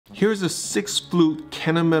Here's a 6-flute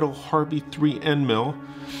Kennametal HARVI III end mill.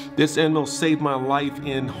 This end mill saved my life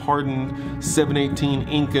in hardened 718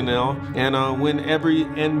 Inconel, and when every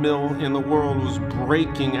end mill in the world was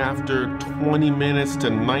breaking after 20 minutes to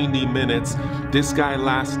 90 minutes, this guy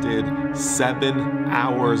lasted 7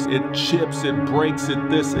 hours. It chips, it breaks,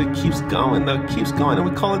 it keeps going, and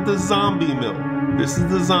we call it the zombie mill. This is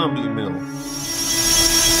the zombie mill.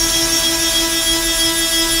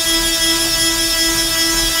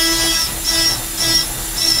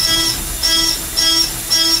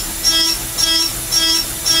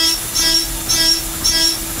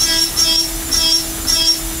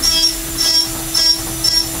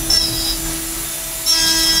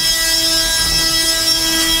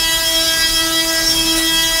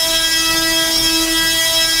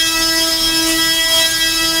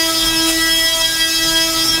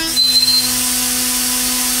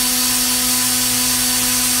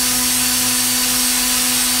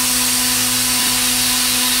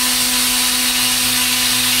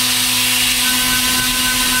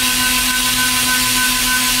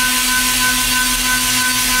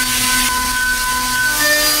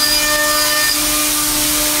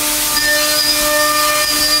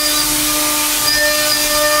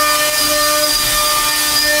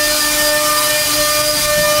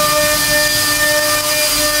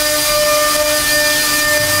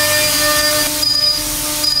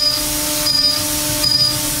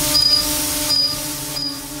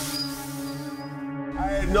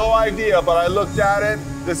 No idea, but I looked at it.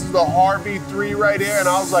 This is the HARVI III right here, and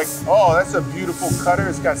I was like, oh, that's a beautiful cutter.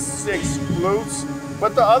 It's got 6 flutes,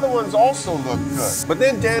 but the other ones also look good. But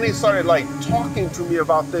then Danny started like talking to me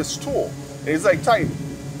about this tool. And he's like, Titan,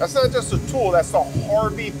 that's not just a tool, that's the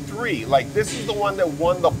HARVI III. Like, this is the one that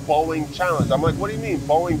won the Boeing challenge. I'm like, what do you mean,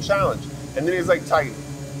 Boeing challenge? And then he's like, Titan,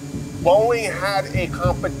 Boeing had a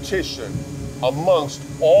competition amongst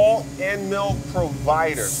all end mill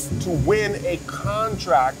providers to win a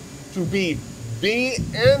contract to be the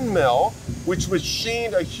end mill, which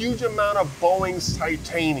machined a huge amount of Boeing's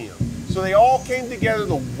titanium. So they all came together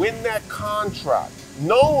to win that contract,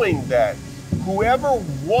 knowing that whoever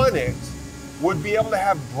won it would be able to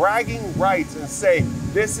have bragging rights and say,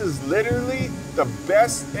 this is literally the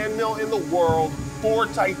best end mill in the world for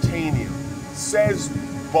titanium, says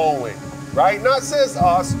Boeing, right? Not says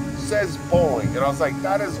us, says Boeing. And I was like,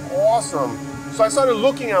 that is awesome. So I started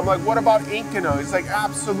looking at him, like, what about Inconel? He's like,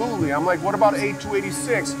 absolutely. I'm like, what about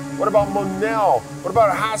A286? What about Monel? What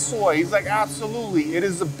about Hassoy? He's like, absolutely. It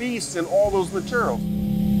is a beast in all those materials.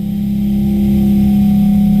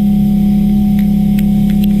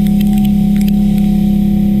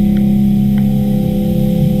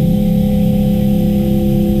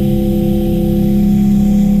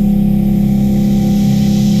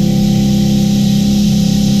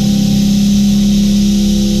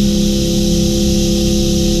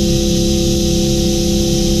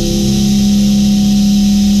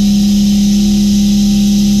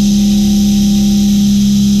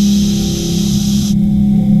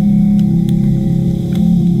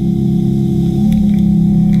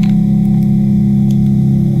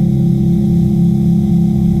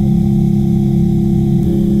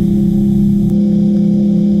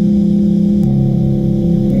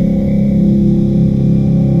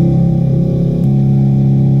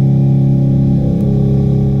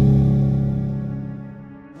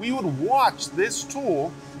 This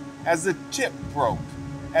tool as the tip broke,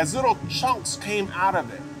 as little chunks came out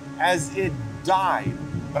of it, as it died.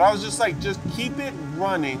 But I was just like, just keep it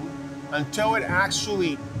running until it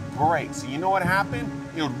actually breaks. And you know what happened?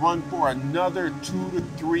 It would run for another 2 to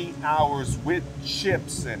 3 hours with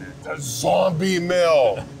chips in it. The zombie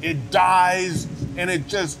mill. It dies and it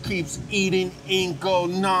just keeps eating Inco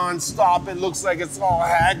nonstop. It looks like it's all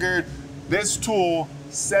haggard. This tool,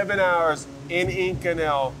 7 hours in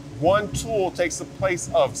Inconel. One tool takes the place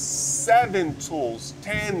of 7 tools,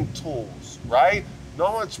 10 tools, right? Know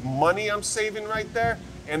how much money I'm saving right there?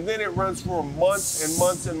 And then it runs for months and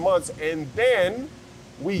months and months. And then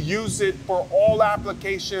we use it for all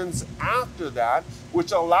applications after that,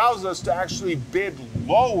 which allows us to actually bid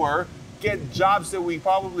lower, get jobs that we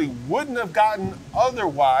probably wouldn't have gotten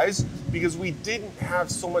otherwise because we didn't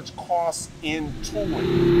have so much cost in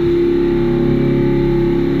tooling.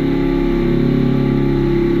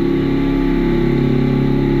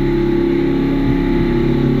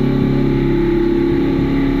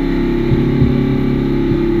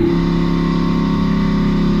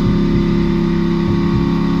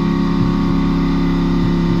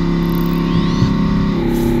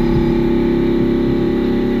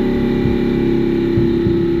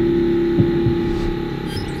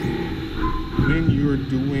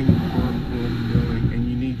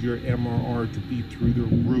 your MRR to be through the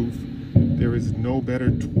roof. There is no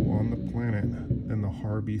better tool on the planet than the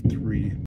HARVI III.